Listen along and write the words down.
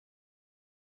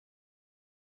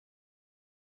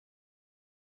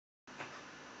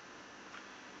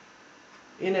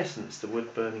in essence, the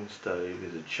wood burning stove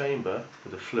is a chamber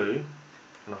with a flue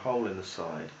and a hole in the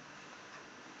side.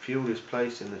 Fuel is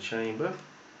placed in the chamber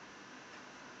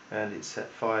and it's set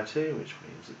fire to, which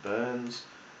means it burns,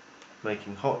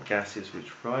 making hot gases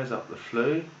which rise up the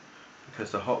flue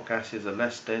because the hot gases are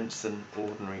less dense than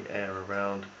ordinary air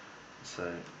around.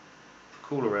 So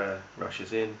cooler air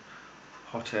rushes in,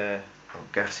 hot air or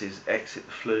gases exit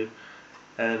the flue,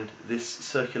 and this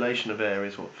circulation of air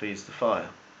is what feeds the fire.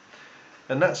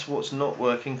 And that's what's not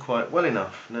working quite well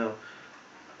enough. Now,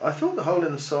 I thought the hole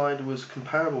in the side was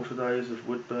comparable to those of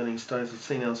wood burning stoves I've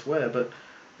seen elsewhere, but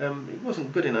it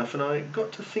wasn't good enough, and I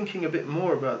got to thinking a bit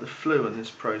more about the flue and this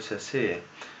process here.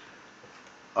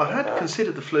 I had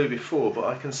considered the flue before, but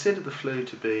I considered the flue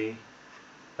to be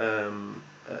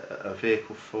a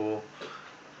vehicle for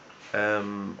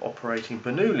operating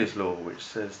Bernoulli's law, which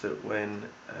says that when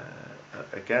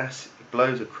a gas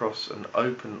blows across an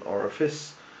open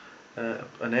orifice,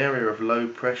 an area of low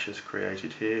pressure is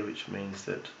created here, which means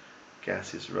that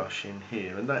gases rush in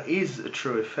here, and that is a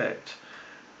true effect.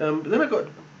 But then I got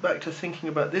back to thinking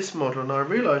about this model, and I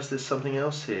realised there's something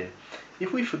else here.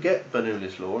 If we forget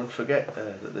Bernoulli's law and forget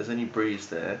that there's any breeze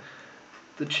there,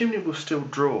 the chimney will still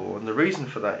draw, and the reason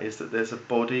for that is that there's a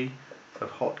body of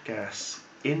hot gas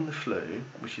in the flue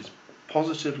which is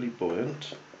positively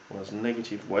buoyant, or has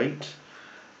negative weight,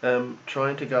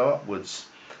 trying to go upwards.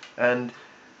 And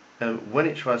when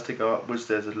it tries to go upwards,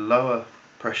 there's a lower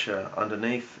pressure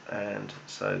underneath, and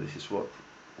so this is what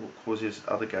causes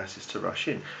other gases to rush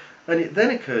in. And it then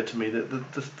occurred to me that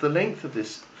the length of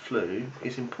this flue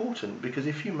is important, because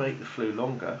if you make the flue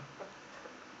longer,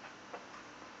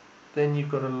 then you've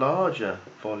got a larger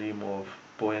volume of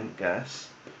buoyant gas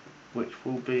which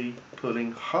will be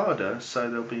pulling harder, so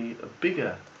there'll be a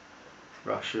bigger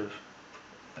rush of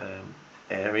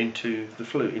air into the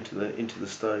flue, into the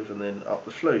stove, and then up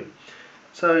the flue.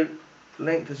 So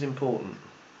length is important.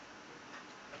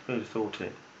 Who'd have thought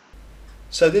it?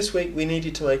 So this week we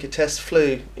needed to make a test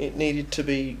flue. It needed to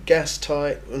be gas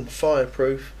tight and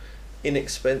fireproof,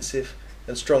 inexpensive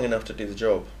and strong enough to do the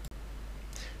job.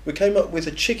 We came up with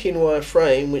a chicken wire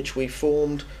frame which we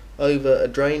formed over a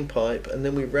drain pipe, and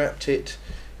then we wrapped it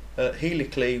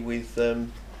helically with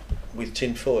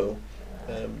tin foil.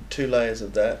 2 layers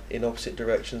of that in opposite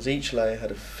directions. Each layer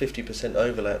had a 50%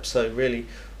 overlap, so really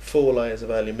 4 layers of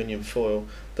aluminium foil.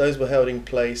 Those were held in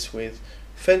place with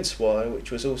fence wire, which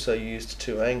was also used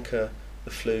to anchor the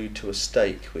flue to a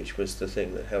stake, which was the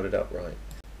thing that held it upright.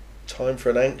 Time for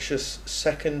an anxious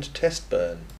second test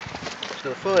burn. So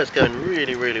the fire's going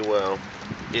really well.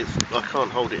 I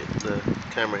can't hold it, the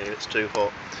camera here, it's too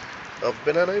hot. I've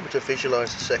been unable to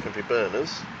visualise the secondary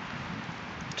burners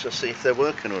to see if they're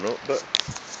working or not, but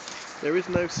there is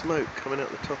no smoke coming out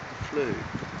the top of the flue.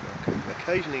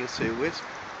 Occasionally you'll see a wisp,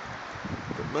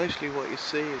 but mostly what you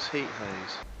see is heat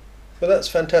haze. Well, that's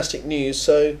fantastic news.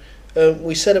 So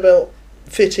we set about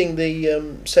fitting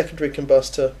the secondary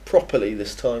combustor properly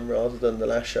this time, rather than the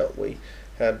lash up we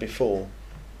had before.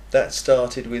 That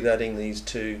started with adding these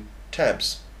 2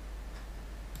 tabs.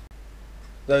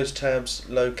 Those tabs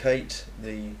locate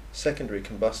the secondary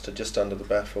combustor just under the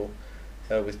baffle,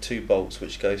 with 2 bolts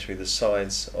which go through the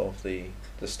sides of the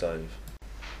stove.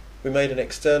 We made an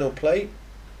external plate,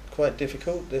 quite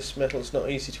difficult. This metal's not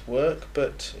easy to work,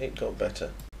 but it got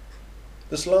better.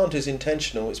 The slant is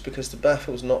intentional. It's because the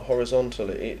baffle's not horizontal,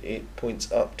 it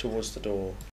points up towards the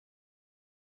door.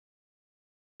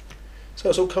 So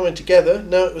it's all coming together.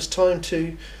 Now it was time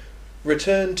to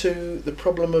return to the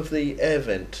problem of the air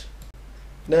vent.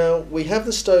 Now we have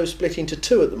the stove split into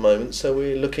 2 at the moment, so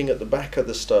we're looking at the back of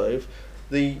the stove.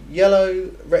 The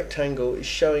yellow rectangle is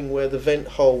showing where the vent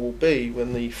hole will be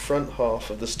when the front half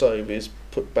of the stove is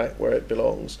put back where it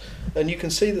belongs. And you can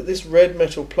see that this red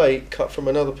metal plate cut from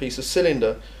another piece of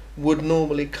cylinder would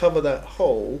normally cover that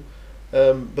hole,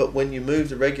 but when you move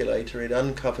the regulator it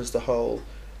uncovers the hole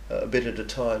a bit at a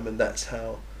time, and that's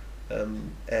how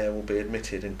air will be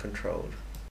admitted and controlled.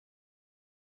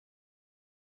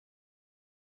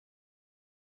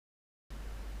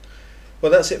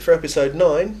 Well, that's it for episode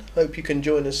 9. Hope you can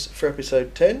join us for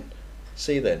episode 10.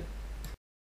 See you then.